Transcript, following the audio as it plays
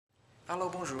Alors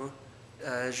bonjour,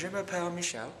 je m'appelle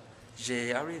Michel.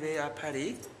 J'ai arrivé à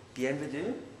Paris.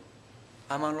 Bienvenue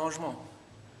à mon logement.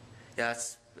 Yeah,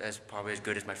 that's probably as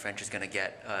good as my French is gonna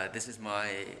get. This is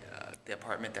the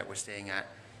apartment that we're staying at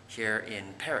here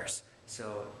in Paris.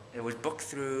 So it was booked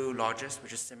through Lodgis,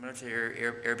 which is similar to your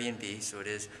Airbnb. So it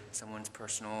is someone's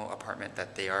personal apartment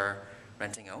that they are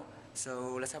renting out.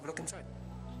 So let's have a look inside.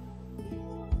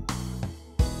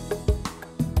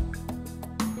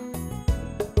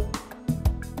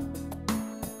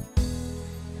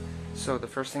 So the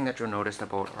first thing that you'll notice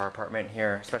about our apartment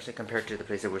here, especially compared to the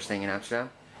place that we're staying in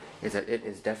Amsterdam, is that it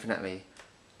is definitely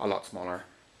a lot smaller.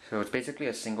 So it's basically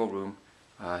a single room.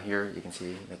 Here you can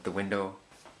see like the window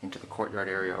into the courtyard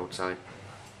area outside,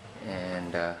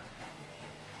 and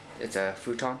it's a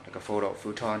futon, like a fold-out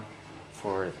futon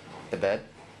for the bed.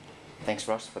 Thanks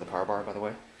Russ for the power bar, by the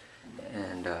way.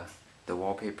 And the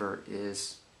wallpaper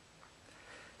is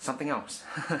something else.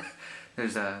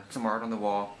 There's some art on the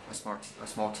wall, a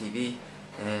small TV,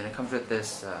 and it comes with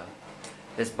this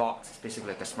this box. It's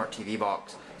basically like a smart TV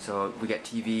box. So we get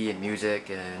TV and music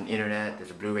and internet. There's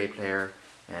a Blu-ray player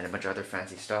and a bunch of other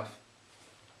fancy stuff.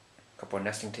 A couple of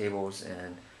nesting tables,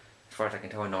 and as far as I can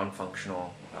tell, a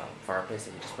non-functional fireplace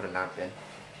that you just put a lamp in.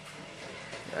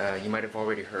 You might have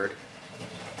already heard,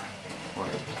 or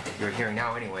you're hearing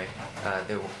now anyway,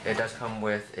 it does come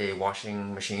with a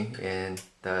washing machine in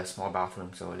the small bathroom,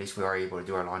 so at least we are able to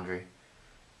do our laundry.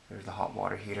 There's the hot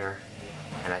water heater,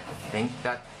 and I think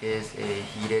that is a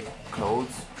heated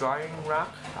clothes drying rack.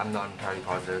 I'm not entirely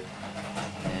positive.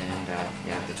 And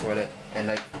yeah, the toilet, and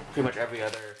like pretty much every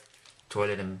other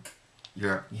toilet in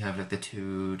Europe, you have like the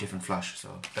two different flush,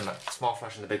 so the small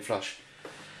flush and the big flush,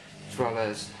 as well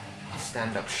as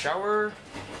stand-up shower.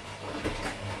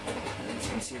 As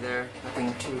you can see there,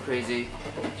 nothing too crazy.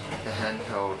 The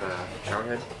handheld shower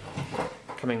head.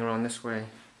 Coming around this way,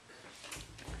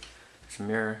 there's a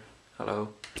mirror. Hello.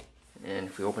 And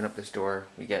if we open up this door,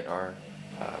 we get our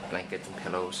blankets and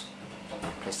pillows,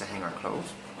 place to hang our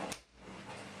clothes.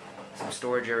 Some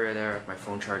storage area there with my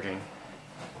phone charging.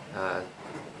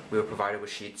 We were provided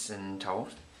with sheets and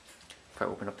towels. If I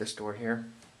open up this door here,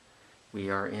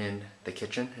 we are in the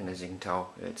kitchen, and as you can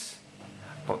tell, it's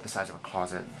about the size of a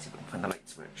closet. Let's see if we can find the light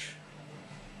switch.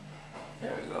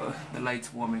 There we go. The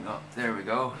light's warming up. There we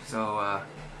go. So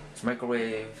it's a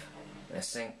microwave, a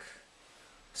sink,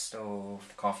 stove,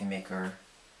 the coffee maker,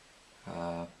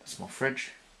 a small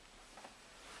fridge,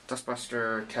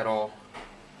 dustbuster, kettle,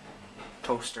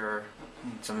 toaster,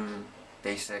 and some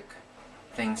basic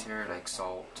things here like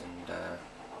salt and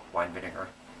wine vinegar.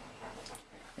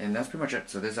 And that's pretty much it.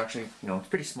 So this is actually, it's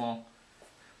pretty small.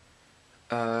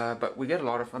 But we get a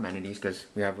lot of amenities because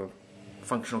we have a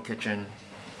functional kitchen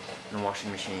and a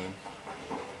washing machine.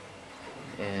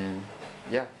 And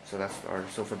yeah, so that's our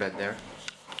sofa bed there.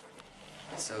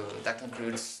 So that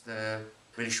concludes the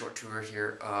really short tour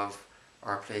here of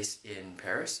our place in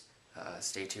Paris.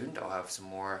 Stay tuned, I'll have some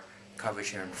more coverage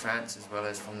here in France as well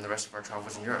as from the rest of our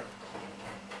travels in Europe.